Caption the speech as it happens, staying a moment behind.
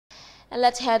And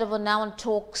let's head over now and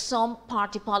talk some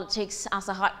party politics as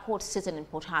the High Court sitting in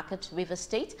Port Harcourt, Rivers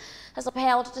State, has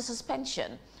upheld the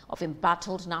suspension of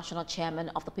embattled national chairman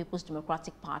of the People's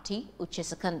Democratic Party,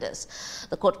 Secondus.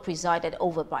 The court, presided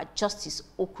over by Justice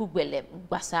Okuwele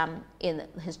Gwasam in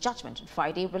his judgment on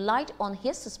Friday, relied on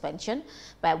his suspension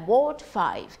by Ward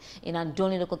 5 in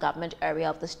Andoni local government area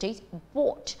of the state,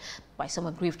 brought by some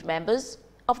aggrieved members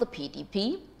of the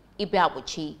PDP,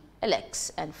 Ibiawuchi,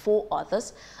 Alex, and 4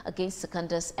 others against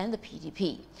Secondus and the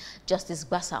PDP. Justice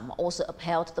Gwasam also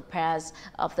upheld the prayers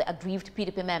of the aggrieved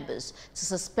PDP members to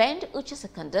suspend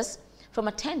Secondus from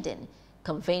attending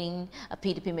convening a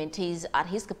PDP mentees at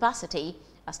his capacity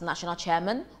as national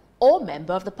chairman or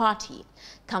member of the party.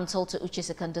 Counsel to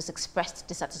Secondus expressed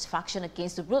dissatisfaction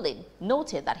against the ruling,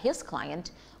 noted that his client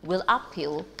will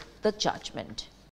appeal the judgment.